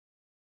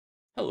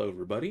Hello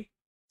everybody!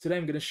 Today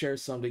I'm going to share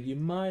something you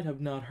might have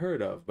not heard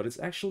of, but it's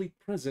actually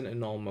present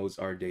in almost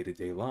our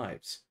day-to-day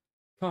lives.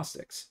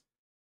 Caustics.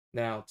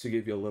 Now, to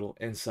give you a little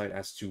insight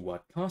as to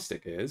what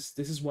caustic is,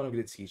 this is what I'm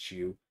going to teach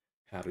you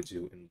how to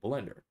do in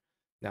Blender.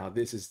 Now,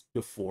 this is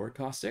before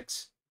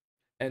caustics,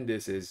 and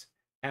this is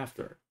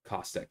after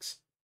caustics.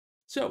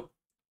 So,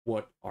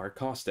 what are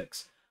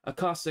caustics? A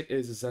caustic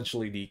is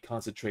essentially the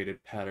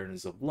concentrated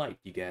patterns of light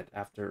you get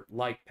after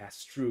light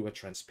passes through a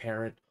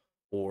transparent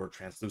or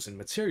translucent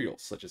material,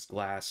 such as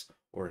glass,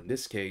 or in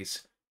this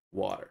case,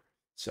 water.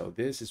 So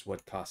this is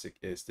what caustic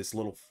is, this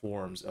little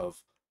forms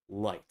of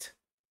light.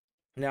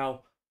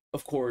 Now,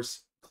 of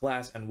course,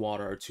 glass and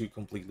water are two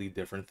completely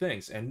different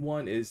things, and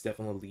one is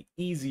definitely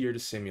easier to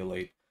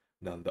simulate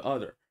than the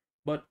other.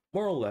 But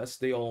more or less,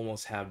 they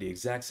almost have the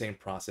exact same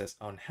process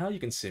on how you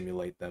can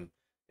simulate them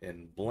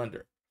in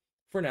Blender.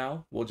 For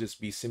now, we'll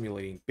just be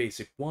simulating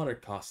basic water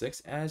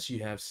caustics as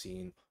you have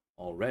seen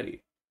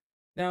already.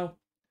 Now,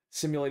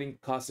 simulating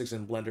caustics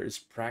in Blender is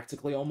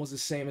practically almost the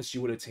same as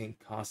you would attain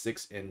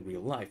caustics in real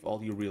life.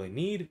 All you really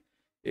need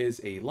is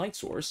a light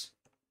source.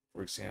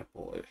 For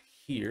example,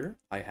 here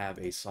I have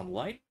a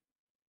sunlight,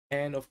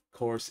 and of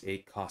course a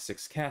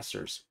caustics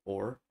casters,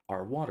 or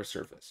our water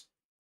surface.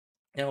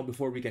 Now,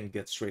 before we can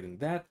get straight into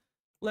that,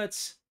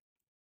 let's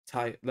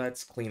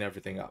clean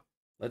everything up.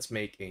 Let's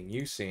make a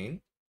new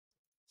scene.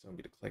 So I'm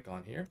going to click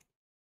on here.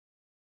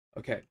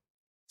 Okay,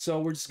 so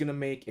we're just gonna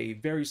make a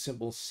very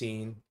simple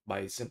scene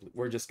by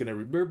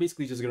we're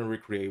basically just gonna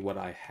recreate what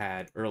I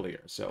had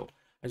earlier. So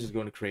I'm just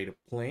going to create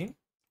a plane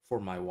for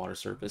my water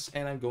surface,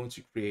 and I'm going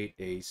to create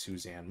a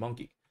Suzanne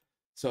monkey.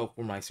 So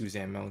for my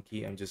Suzanne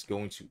monkey, I'm just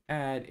going to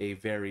add a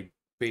very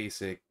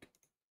basic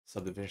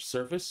subdivision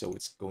surface, so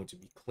it's going to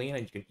be clean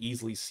and you can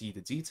easily see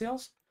the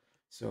details.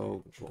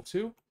 So Control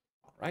 2,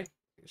 all right,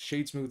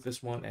 shade smooth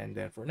this one, and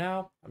then for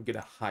now, I'm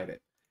gonna hide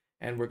it.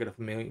 And we're gonna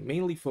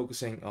mainly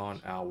focusing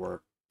on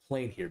our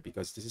plane here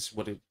because this is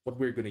what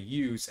we're gonna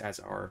use as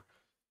our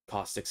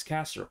caustics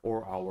caster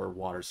or our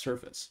water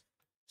surface.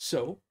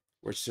 So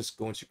we're just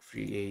going to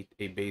create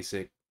a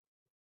basic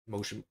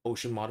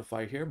ocean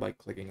modifier here by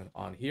clicking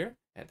on here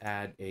and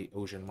add a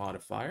ocean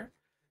modifier.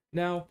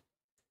 Now,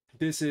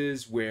 this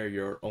is where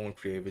your own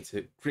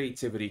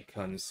creativity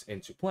comes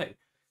into play.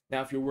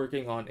 Now, if you're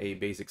working on a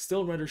basic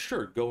still render,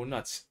 sure, go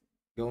nuts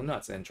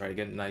and try to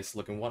get a nice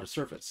looking water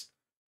surface.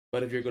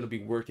 But if you're going to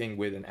be working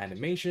with an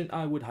animation,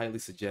 I would highly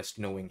suggest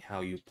knowing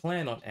how you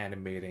plan on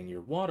animating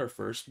your water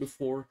first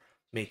before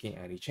making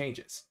any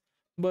changes.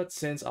 But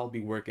since I'll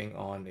be working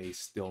on a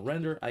still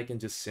render, I can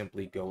just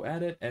simply go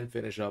at it and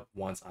finish up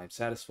once I'm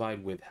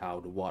satisfied with how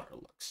the water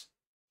looks.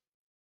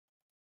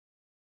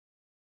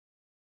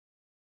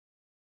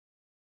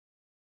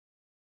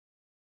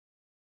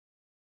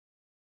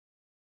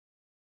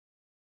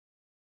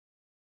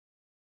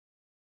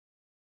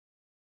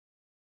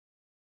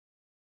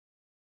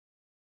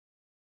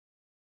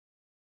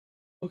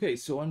 Okay,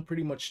 so I'm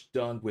pretty much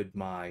done with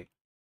my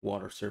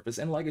water surface.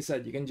 And like I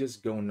said, you can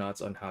just go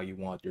nuts on how you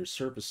want your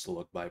surface to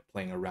look by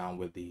playing around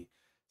with the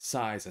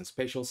size and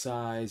spatial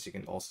size. You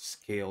can also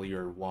scale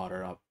your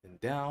water up and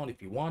down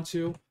if you want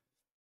to.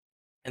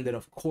 And then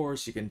of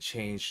course, you can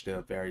change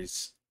the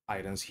various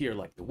items here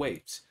like the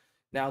waves.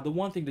 Now, the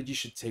one thing that you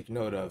should take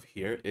note of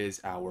here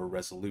is our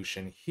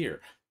resolution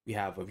here. We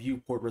have a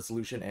viewport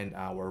resolution and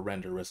our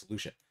render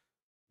resolution.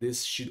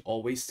 This should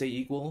always stay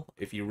equal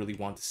if you really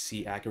want to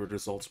see accurate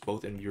results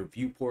both in your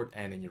viewport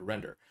and in your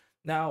render.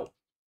 Now,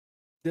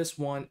 this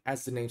one,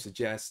 as the name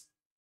suggests,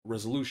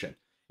 resolution.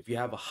 If you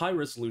have a high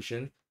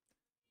resolution,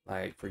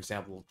 like for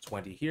example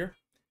 20 here,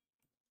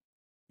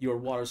 your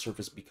water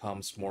surface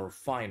becomes more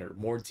finer,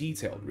 more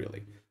detailed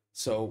really.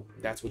 So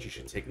that's what you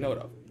should take note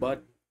of.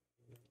 But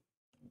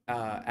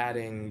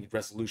adding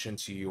resolution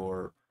to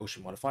your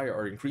ocean modifier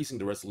or increasing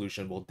the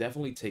resolution will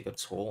definitely take a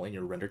toll in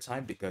your render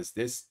time because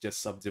this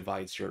just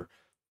subdivides your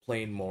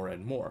plane more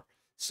and more.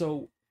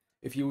 So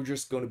if you were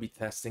just going to be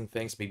testing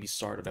things, maybe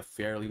start at a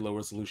fairly low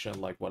resolution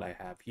like what I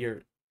have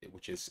here,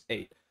 which is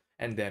 8.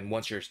 And then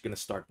once you're going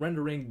to start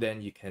rendering, then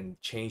you can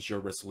change your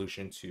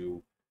resolution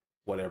to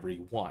whatever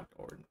you want.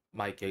 Or in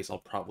my case, I'll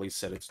probably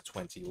set it to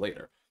 20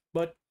 later.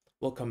 But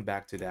we'll come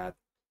back to that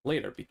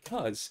later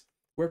because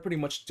we're pretty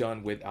much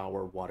done with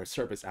our water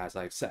surface, as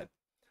I've said.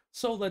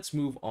 So let's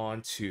move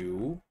on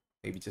to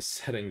maybe just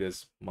setting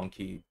this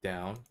monkey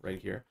down right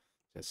here,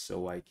 just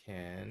so I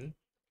can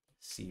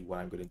see what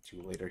I'm going to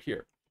do later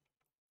here.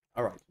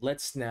 All right,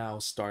 let's now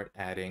start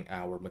adding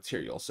our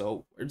material.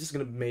 So we're just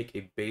going to make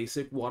a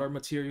basic water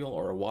material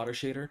or a water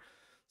shader.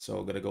 So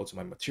I'm going to go to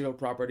my material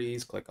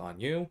properties, click on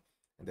new,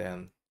 and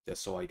then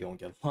just so I don't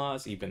get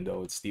lost, even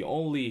though it's the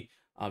only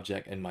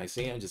object in my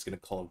scene, I'm just going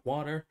to call it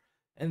water.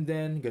 And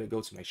then I'm going to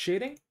go to my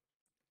shading.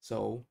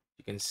 So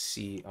you can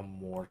see a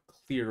more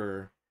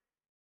clearer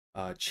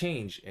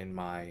change in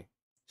my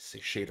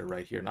shader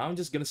right here. Now I'm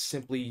just going to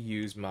simply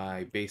use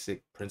my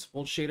basic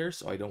principled shader.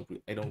 So I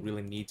don't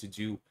really need to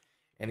do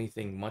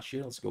anything much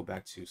here. Let's go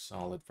back to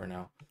solid for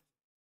now.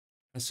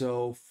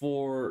 So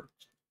for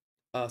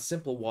a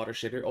simple water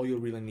shader, all you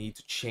really need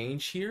to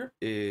change here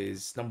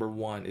is number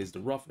one is the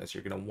roughness.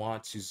 You're going to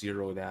want to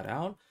zero that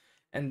out,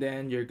 and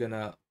then you're going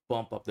to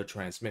bump up the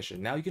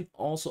transmission. Now you can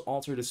also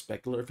alter the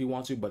specular if you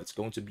want to, but it's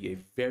going to be a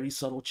very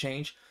subtle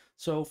change.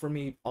 So for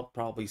me, I'll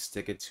probably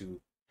stick it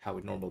to how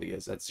it normally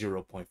is at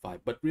 0.5.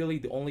 But really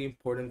the only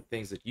important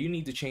things that you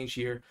need to change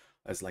here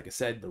is, like I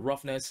said, the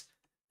roughness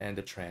and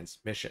the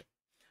transmission.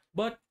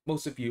 But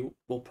most of you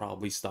will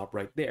probably stop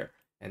right there.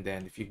 And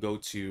then if you go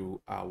to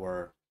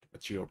our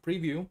material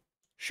preview,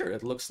 sure,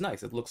 it looks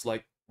nice. It looks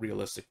like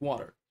realistic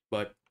water,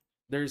 but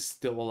there's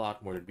still a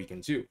lot more that we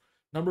can do.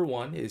 Number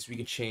one is we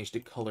can change the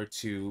color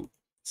to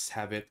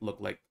have it look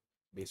like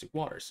basic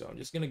water. So I'm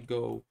just gonna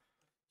go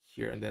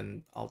here and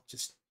then I'll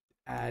just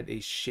add a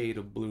shade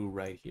of blue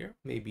right here.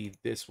 Maybe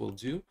this will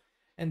do.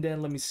 And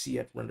then let me see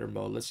at render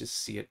mode. Let's just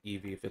see at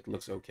Eevee if it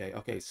looks okay.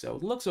 Okay, so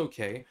it looks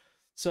okay.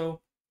 So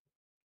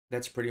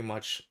that's pretty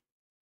much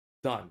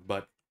done,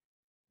 but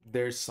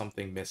there's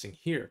something missing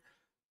here.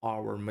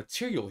 Our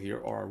material here,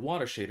 or our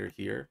water shader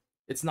here,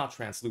 it's not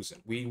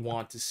translucent. We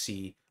want to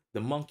see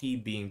the monkey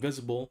being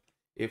visible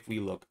if we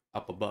look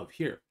up above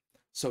here.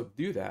 So to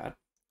do that,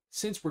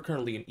 since we're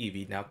currently in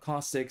Eevee, now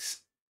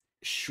Caustics,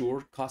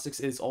 sure, Caustics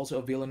is also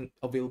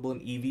available in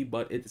Eevee,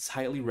 but it's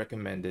highly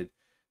recommended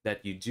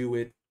that you do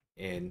it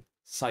in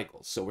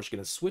Cycles. So we're just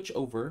going to switch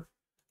over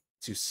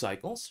to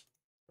Cycles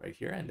right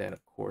here, and then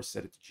of course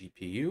set it to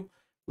GPU.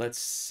 Let's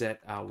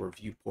set our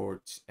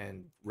viewport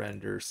and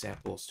render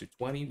samples to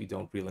 20. We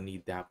don't really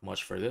need that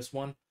much for this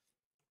one.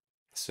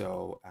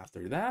 So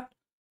after that,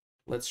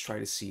 let's try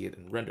to see it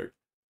in rendered.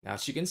 Now,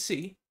 as you can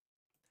see,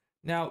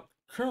 now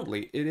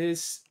currently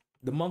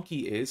the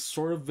monkey is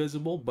sort of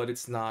visible, but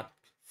it's not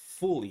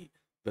fully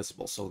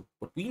visible. So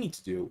what we need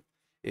to do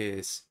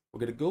is we're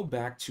going to go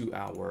back to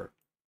our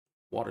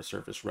water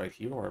surface right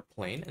here, or our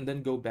plane, and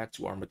then go back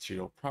to our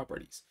material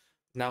properties.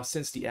 Now,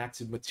 since the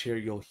active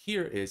material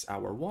here is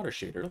our water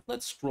shader,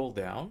 let's scroll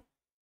down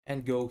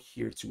and go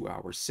here to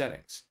our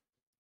settings.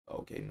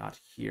 Okay, not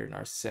here in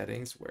our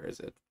settings. Where is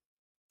it?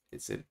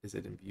 Is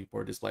it in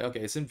viewport display?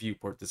 Okay, it's in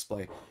viewport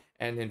display.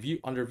 And in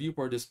under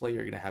viewport display,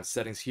 you're gonna have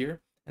settings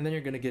here, and then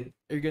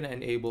you're gonna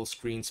enable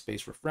screen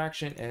space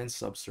refraction and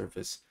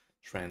subsurface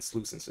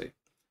translucency.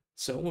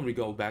 So when we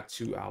go back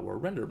to our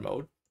render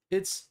mode,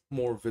 it's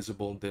more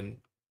visible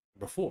than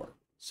before.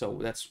 So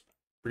that's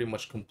pretty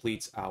much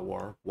completes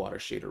our water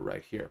shader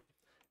right here.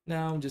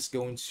 Now I'm just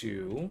going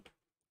to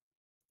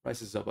price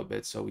this up a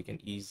bit so we can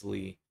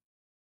easily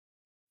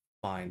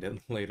find it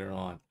later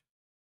on.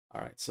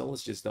 All right, so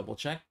let's just double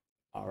check.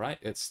 All right,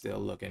 it's still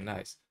looking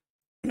nice.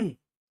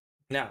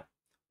 Now,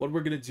 what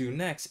we're gonna do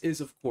next is,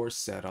 of course,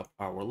 set up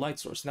our light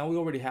source. Now we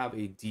already have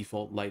a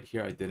default light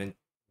here. I didn't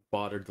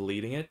bother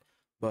deleting it,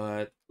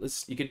 but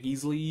you can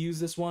easily use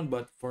this one.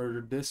 But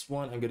for this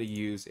one, I'm gonna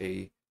use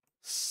a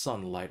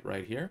sunlight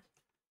right here.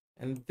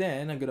 And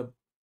then I'm gonna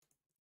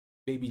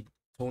maybe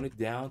tone it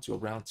down to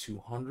around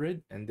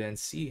 200 and then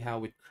see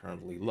how it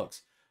currently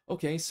looks.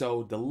 Okay,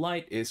 so the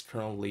light is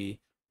currently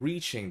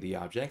reaching the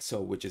object,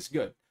 so which is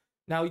good.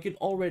 Now you can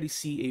already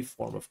see a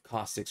form of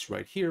caustics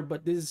right here,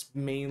 but this is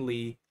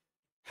mainly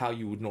how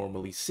you would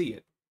normally see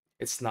it.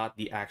 It's not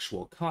the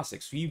actual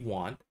caustics. We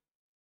want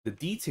the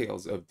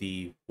details of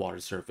the water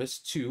surface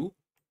to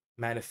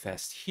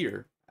manifest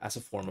here as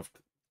a form of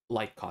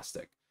light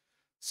caustic.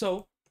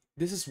 So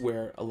this is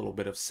where a little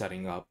bit of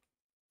setting up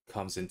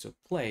comes into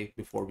play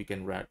before we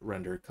can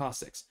render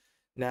caustics.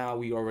 Now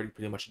we already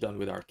pretty much done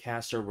with our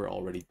caster. We're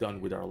already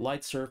done with our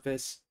light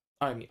surface.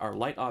 Our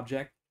light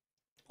object.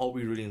 All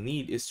we really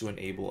need is to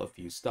enable a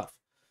few stuff.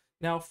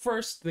 Now,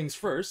 first things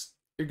first,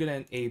 you're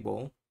gonna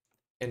enable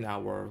in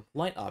our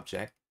light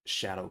object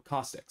shadow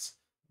caustics.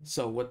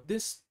 So what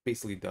this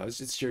basically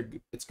does is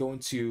it's going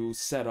to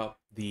set up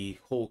the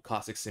whole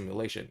caustic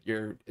simulation.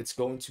 It's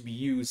going to be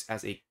used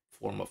as a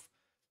form of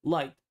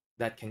light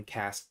that can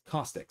cast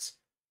caustics.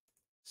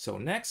 So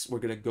next, we're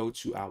going to go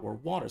to our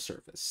water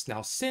surface.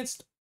 Now,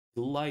 since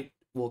the light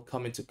will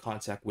come into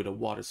contact with a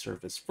water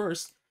surface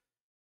first,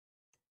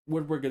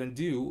 what we're going to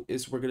do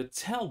is we're going to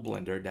tell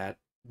Blender that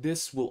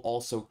this will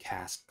also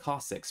cast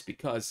caustics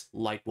because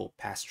light will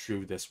pass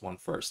through this one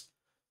first.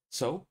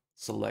 So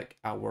select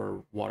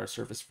our water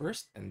surface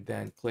first and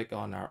then click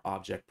on our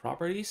object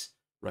properties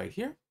right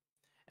here.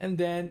 And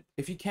then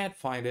if you can't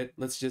find it,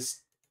 let's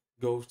just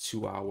go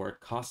to our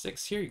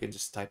caustics here. You can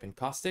just type in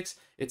caustics.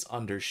 It's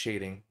under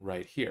shading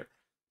right here.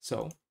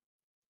 So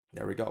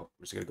there we go.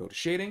 We're just going to go to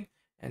shading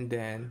and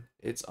then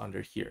it's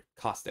under here,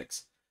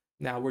 caustics.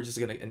 Now we're just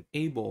going to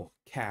enable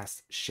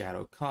cast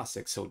shadow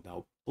caustics. So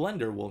now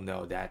Blender will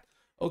know that,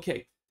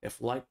 okay,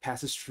 if light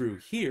passes through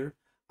here,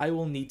 I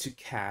will need to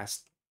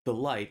cast the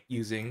light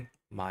using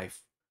my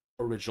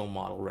original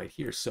model right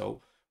here.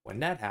 So when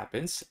that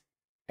happens,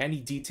 any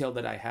detail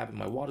that I have in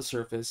my water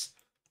surface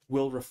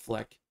will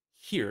reflect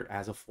here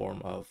as a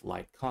form of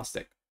light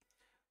caustic.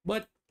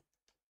 But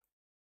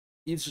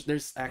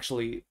there's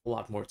actually a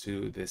lot more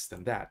to this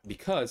than that,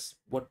 because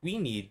what we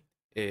need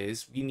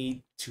is we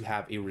need to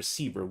have a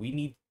receiver. We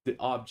need the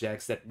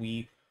objects that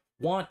we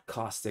want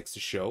caustics to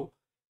show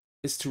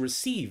is to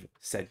receive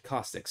said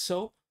caustic.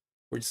 So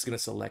we're just going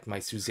to select my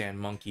Suzanne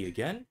monkey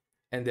again.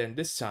 And then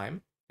this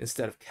time,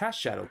 instead of cast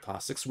shadow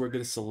caustics, we're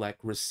going to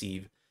select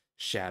receive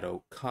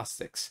shadow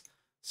caustics.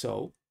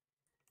 So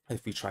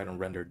if we try to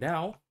render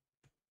now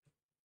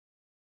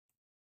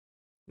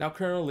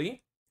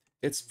currently,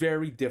 it's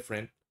very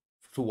different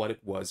to what it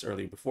was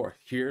earlier before.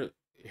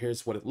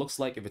 Here's what it looks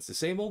like if it's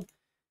disabled,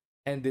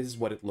 and this is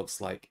what it looks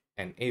like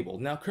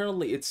enabled. Now,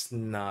 currently, it's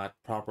not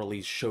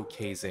properly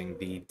showcasing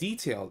the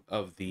detail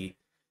of the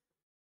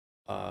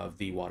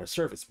water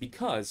surface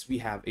because we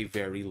have a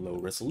very low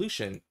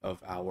resolution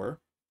of our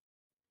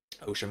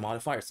ocean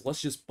modifier. So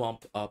let's just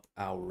bump up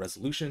our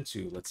resolution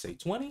to, let's say,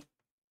 20,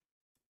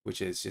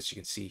 which is, as you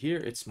can see here,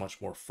 it's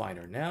much more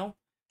finer now.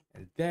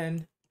 And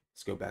then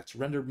let's go back to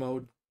render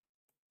mode.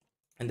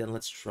 And then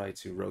let's try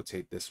to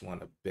rotate this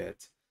one a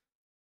bit.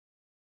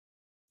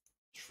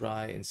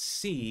 Try and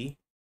see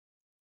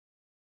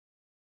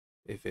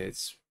if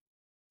it's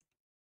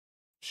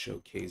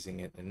showcasing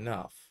it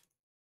enough.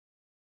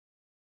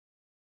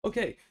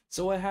 Okay,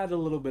 so I had a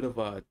little bit of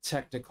a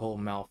technical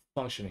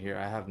malfunction here.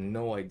 I have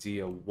no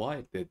idea why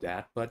it did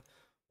that, but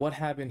what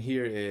happened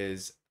here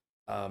is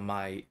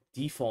my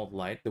default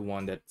light, the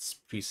one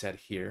that's preset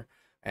here,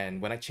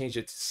 and when I change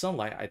it to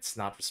sunlight, it's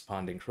not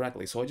responding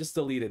correctly. So I just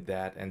deleted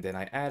that, and then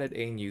I added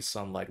a new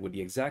sunlight with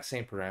the exact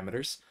same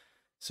parameters.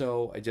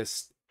 So I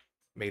just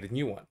made a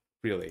new one,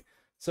 really.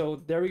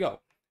 So there we go.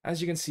 As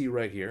you can see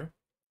right here,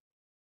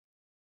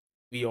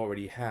 we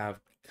already have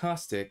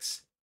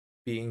caustics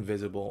being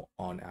visible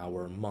on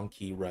our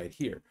monkey right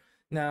here.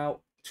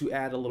 Now, to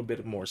add a little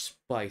bit more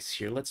spice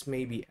here, let's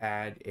maybe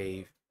add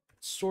a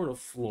sort of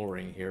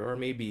flooring here, or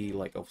maybe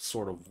like a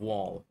sort of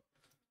wall,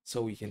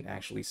 so we can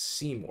actually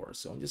see more.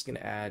 So I'm just gonna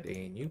add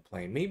a new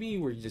plane. Maybe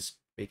we just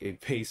make a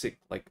basic,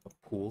 like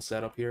a pool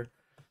setup here.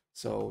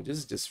 So this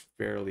is just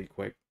fairly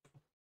quick.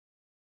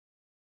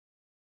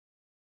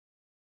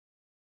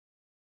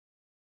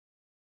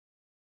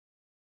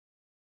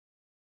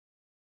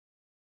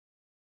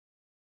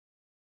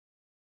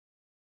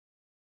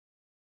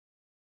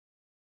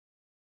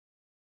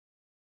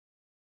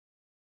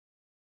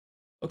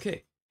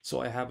 Okay,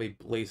 so I have a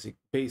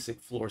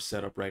basic floor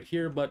setup right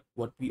here, but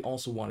what we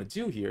also want to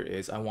do here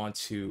is I want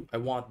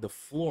the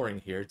flooring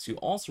here to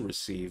also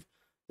receive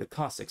the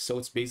caustic. So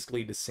it's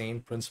basically the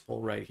same principle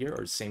right here,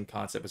 or the same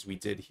concept as we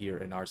did here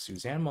in our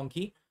Suzanne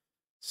monkey.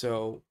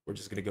 So we're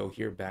just gonna go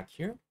here, back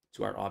here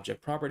to our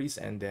object properties,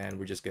 and then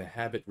we're just gonna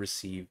have it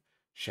receive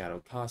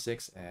shadow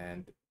caustics,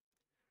 and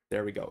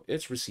there we go.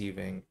 It's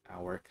receiving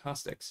our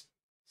caustics.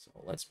 So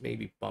let's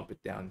maybe bump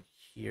it down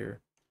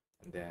here,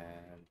 and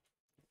then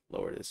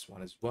lower this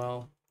one as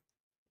well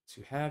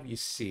to have you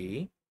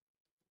see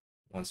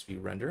once we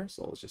render.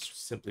 So let's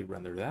just simply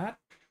render that,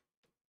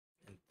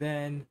 and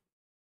then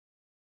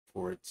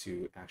for it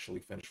to actually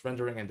finish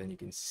rendering, and then you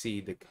can see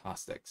the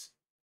caustics.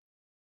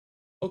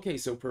 Okay,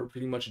 so we're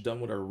pretty much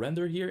done with our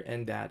render here,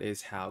 and that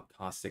is how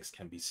caustics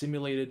can be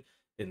simulated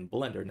in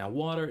Blender. Now,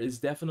 water is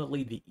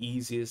definitely the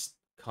easiest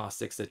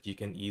caustics that you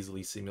can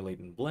easily simulate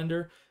in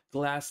Blender.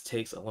 Glass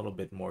takes a little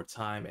bit more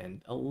time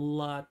and a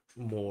lot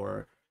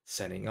more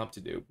setting up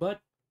to do,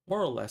 but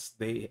more or less,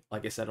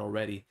 like I said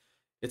already,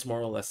 it's more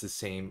or less the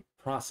same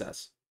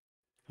process.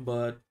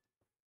 But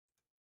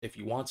if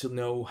you want to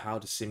know how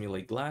to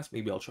simulate glass,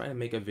 maybe I'll try to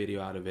make a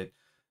video out of it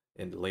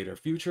in the later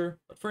future.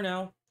 But for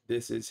now,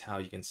 this is how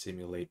you can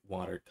simulate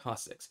water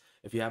caustics.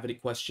 If you have any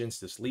questions,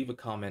 just leave a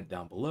comment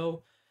down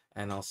below,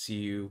 and I'll see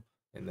you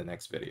in the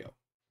next video.